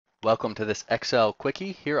Welcome to this Excel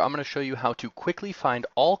Quickie. Here I'm going to show you how to quickly find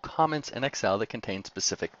all comments in Excel that contain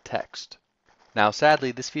specific text. Now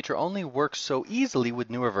sadly, this feature only works so easily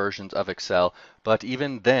with newer versions of Excel, but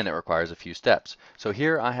even then it requires a few steps. So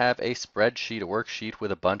here I have a spreadsheet, a worksheet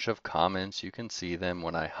with a bunch of comments. You can see them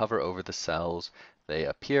when I hover over the cells. They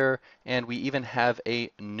appear, and we even have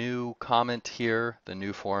a new comment here, the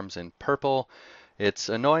new forms in purple. It's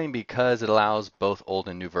annoying because it allows both old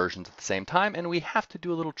and new versions at the same time, and we have to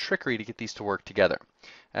do a little trickery to get these to work together.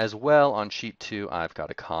 As well, on sheet 2, I've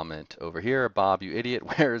got a comment over here. Bob, you idiot,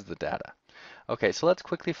 where's the data? Okay, so let's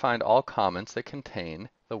quickly find all comments that contain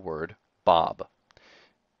the word Bob.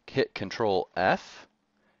 Hit Control F,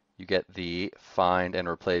 you get the Find and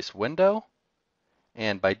Replace window,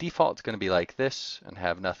 and by default it's going to be like this and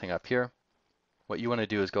have nothing up here. What you want to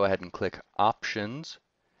do is go ahead and click Options,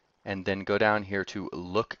 and then go down here to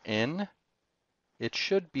Look In. It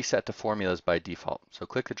should be set to formulas by default. So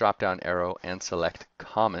click the drop-down arrow and select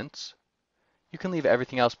Comments. You can leave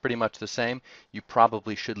everything else pretty much the same. You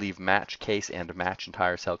probably should leave Match Case and Match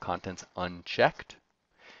Entire Cell Contents unchecked.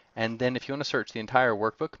 And then if you want to search the entire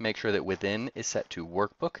workbook, make sure that Within is set to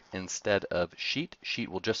Workbook instead of Sheet.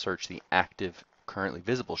 Sheet will just search the active, currently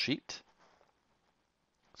visible sheet.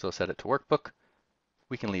 So set it to Workbook.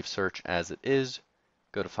 We can leave Search as it is.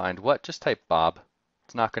 Go to Find What, just type Bob.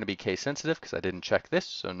 It's not going to be case sensitive because I didn't check this,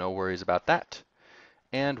 so no worries about that.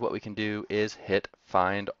 And what we can do is hit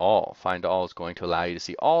Find All. Find All is going to allow you to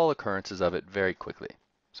see all occurrences of it very quickly.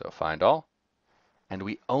 So Find All, and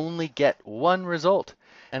we only get one result,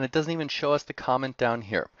 and it doesn't even show us the comment down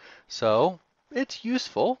here. So it's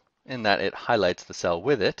useful in that it highlights the cell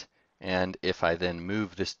with it, and if I then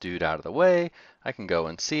move this dude out of the way, I can go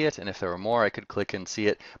and see it, and if there were more, I could click and see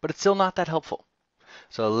it, but it's still not that helpful.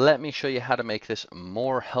 So let me show you how to make this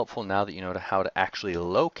more helpful now that you know how to actually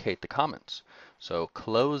locate the comments. So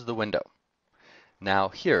close the window. Now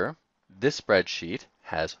here, this spreadsheet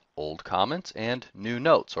has old comments and new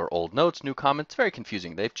notes, or old notes, new comments. Very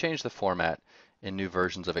confusing. They've changed the format in new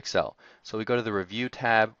versions of Excel. So we go to the Review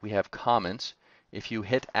tab, we have comments. If you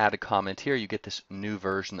hit Add a Comment here, you get this new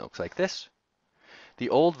version that looks like this. The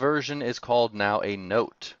old version is called now a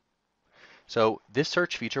note. So this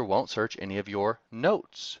search feature won't search any of your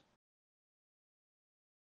notes.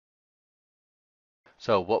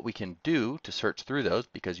 So what we can do to search through those,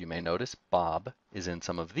 because you may notice Bob is in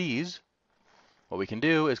some of these, what we can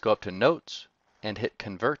do is go up to Notes and hit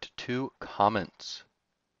Convert to Comments.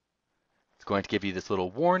 It's going to give you this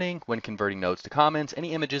little warning: when converting notes to comments,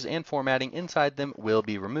 any images and formatting inside them will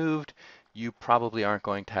be removed. You probably aren't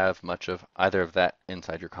going to have much of either of that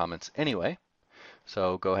inside your comments anyway.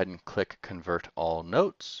 So go ahead and click Convert All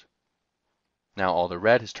Notes. Now all the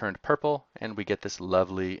red has turned purple, and we get this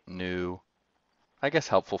lovely new, I guess,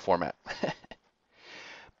 helpful format.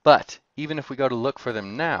 But even if we go to look for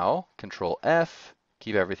them now, Control F,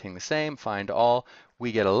 keep everything the same, Find All,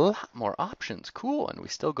 we get a lot more options. Cool, and we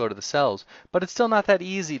still go to the cells, but it's still not that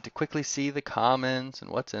easy to quickly see the comments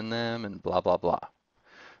and what's in them and blah, blah, blah.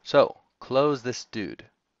 So close this dude,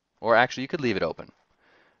 or actually you could leave it open.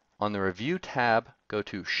 On the Review tab, go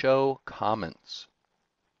to Show Comments.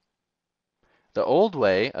 The old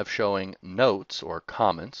way of showing notes or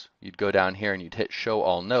comments, you'd go down here and you'd hit Show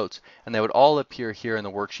All Notes, and they would all appear here in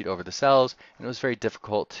the worksheet over the cells, and it was very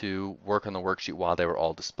difficult to work on the worksheet while they were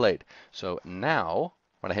all displayed. So now,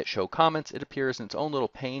 when I hit Show Comments, it appears in its own little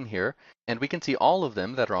pane here, and we can see all of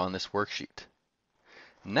them that are on this worksheet.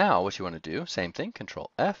 Now, what you want to do, same thing,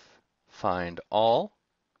 Control F, Find All,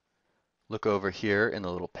 look over here in the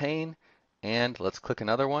little pane, and let's click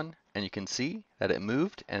another one, and you can see that it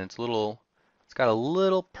moved, and it's got a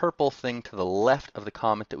little purple thing to the left of the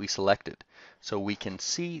comment that we selected. So we can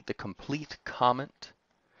see the complete comment.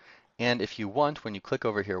 And if you want, when you click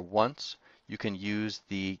over here once, you can use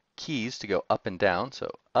the keys to go up and down. So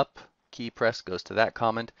up key press goes to that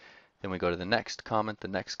comment. Then we go to the next comment,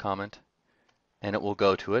 and it will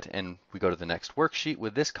go to it. And we go to the next worksheet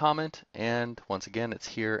with this comment. And once again, it's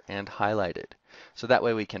here and highlighted. So that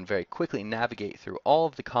way we can very quickly navigate through all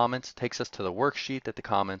of the comments. It takes us to the worksheet that the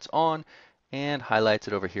comment's on, and highlights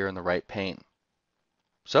it over here in the right pane.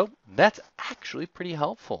 So that's actually pretty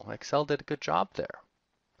helpful. Excel did a good job there.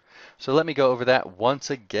 So let me go over that once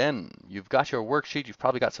again. You've got your worksheet. You've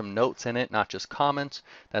probably got some notes in it, not just comments.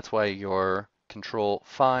 That's why your Control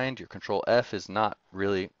Find, your Control F is not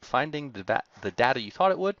really finding the data you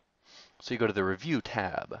thought it would. So you go to the Review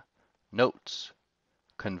tab, Notes,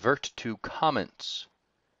 Convert to Comments,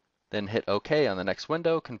 then hit OK on the next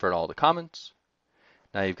window, convert all the comments.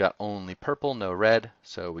 Now you've got only purple, no red,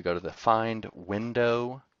 so we go to the Find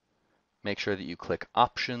window. Make sure that you click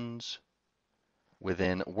Options,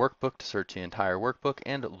 within Workbook to search the entire workbook,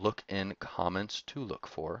 and look in Comments to look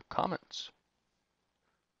for comments.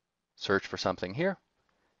 Search for something here,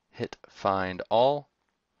 hit Find All,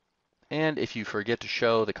 and if you forget to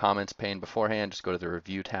show the comments pane beforehand, just go to the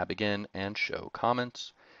Review tab again and show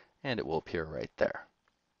comments, and it will appear right there.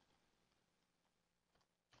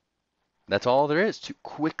 That's all there is to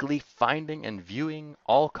quickly finding and viewing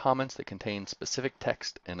all comments that contain specific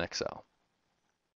text in Excel.